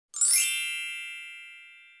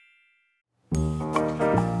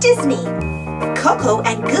Disney, Coco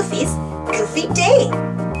and Goofy's Goofy Day.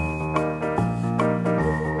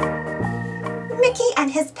 Mickey and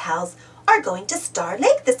his pals are going to Star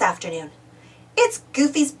Lake this afternoon. It's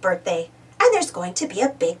Goofy's birthday, and there's going to be a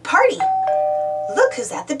big party. Look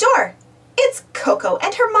who's at the door. It's Coco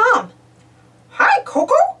and her mom. Hi,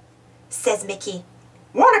 Coco, says Mickey.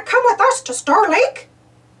 Want to come with us to Star Lake?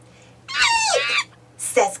 Eek!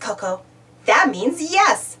 Says Coco. That means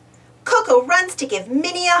yes. Coco runs to give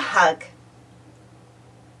Minnie a hug.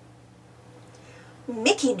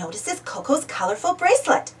 Mickey notices Coco's colorful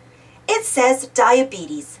bracelet. It says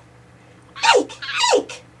diabetes. Eek!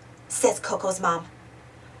 Eek! Says Coco's mom.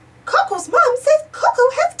 Coco's mom says Coco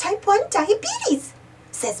has type 1 diabetes,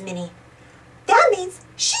 says Minnie. That means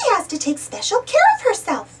she has to take special care of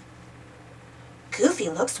herself. Goofy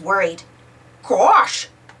looks worried. Gosh,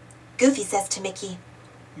 Goofy says to Mickey,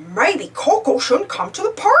 maybe Coco shouldn't come to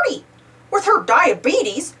the party. With her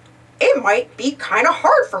diabetes, it might be kind of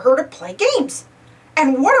hard for her to play games.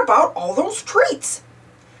 And what about all those treats?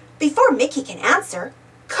 Before Mickey can answer,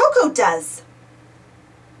 Coco does.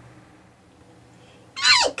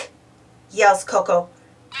 Eek! Yells Coco.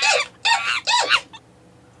 Eek! Eek! Eek!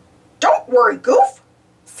 Don't worry, Goof,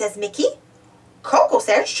 says Mickey. Coco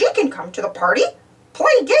says she can come to the party,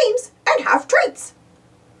 play games, and have treats.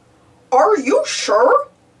 Are you sure?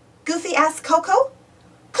 Goofy asks Coco.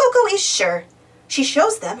 Coco is sure. She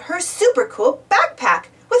shows them her super cool backpack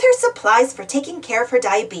with her supplies for taking care of her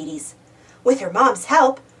diabetes. With her mom's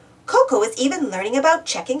help, Coco is even learning about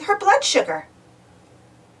checking her blood sugar.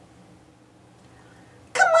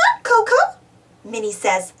 Come on, Coco, Minnie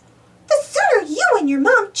says. The sooner you and your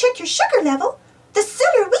mom check your sugar level, the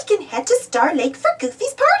sooner we can head to Star Lake for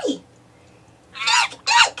Goofy's party. Eek,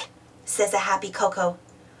 eek, says a happy Coco.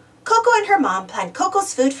 Coco and her mom plan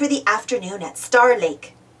Coco's food for the afternoon at Star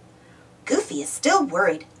Lake. Goofy is still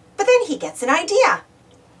worried, but then he gets an idea.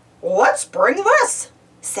 Let's bring this,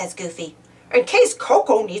 says Goofy, in case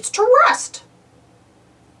Coco needs to rest.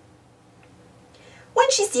 When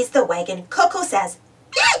she sees the wagon, Coco says,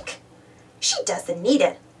 Eek! She doesn't need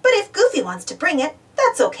it, but if Goofy wants to bring it,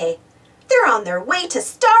 that's okay. They're on their way to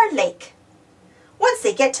Star Lake. Once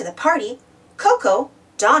they get to the party, Coco,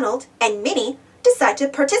 Donald, and Minnie decide to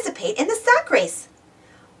participate in the sack race.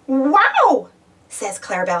 Wow, says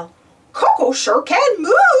Clarabelle. Coco sure can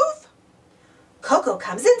move. Coco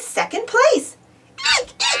comes in second place.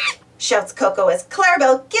 Eek, eek, shouts Coco as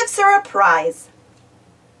Clarabelle gives her a prize.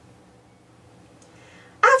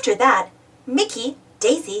 After that, Mickey,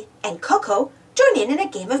 Daisy, and Coco join in a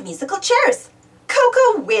game of musical chairs.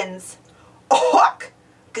 Coco wins. Huck!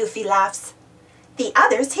 Goofy laughs. The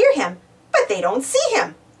others hear him, but they don't see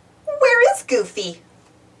him. Where is Goofy?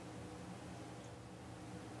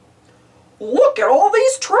 Look at all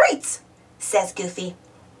these treats, says Goofy.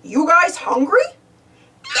 You guys hungry?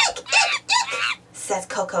 Eek, eek, eek, says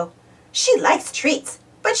Coco. She likes treats,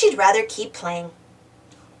 but she'd rather keep playing.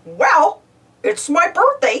 Well, it's my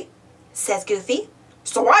birthday, says Goofy.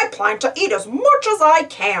 So I plan to eat as much as I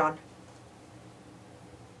can.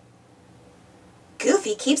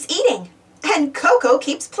 Goofy keeps eating, and Coco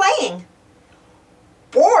keeps playing.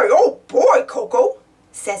 Boy, oh boy, Coco,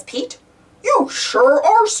 says Pete. You sure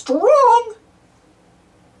are strong.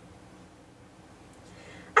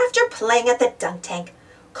 After playing at the dunk tank,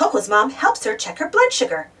 Coco's mom helps her check her blood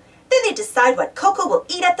sugar. Then they decide what Coco will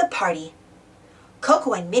eat at the party.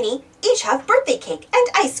 Coco and Minnie each have birthday cake and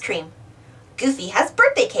ice cream. Goofy has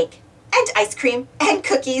birthday cake and ice cream and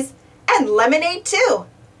cookies and lemonade too.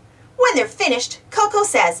 When they're finished, Coco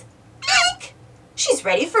says, Eek! She's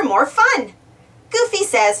ready for more fun. Goofy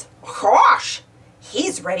says, Gosh,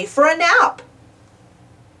 he's ready for a nap.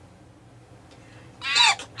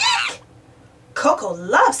 Eek! Eek! Coco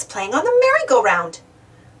loves playing on the merry-go-round.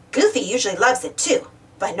 Goofy usually loves it too,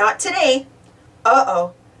 but not today.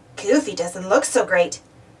 Uh-oh, Goofy doesn't look so great.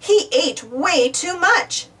 He ate way too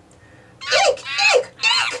much. Eek! Eek!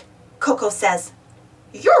 Eek! Coco says.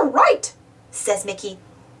 You're right, says Mickey.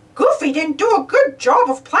 Goofy didn't do a good job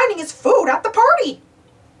of planning his food at the party.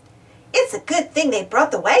 It's a good thing they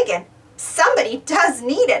brought the wagon. Somebody does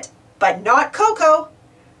need it, but not Coco.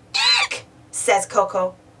 Eek! Says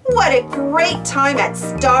Coco. What a great time at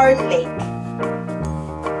Star Lake.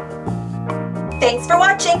 Thanks for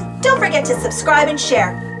watching. Don't forget to subscribe and share,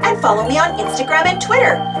 and follow me on Instagram and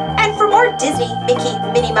Twitter. And for more Disney, Mickey,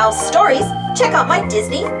 Minnie Mouse stories, check out my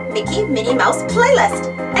Disney, Mickey, Minnie Mouse playlist.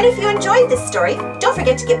 And if you enjoyed this story, don't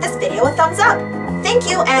forget to give this video a thumbs up. Thank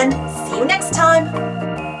you, and see you next time.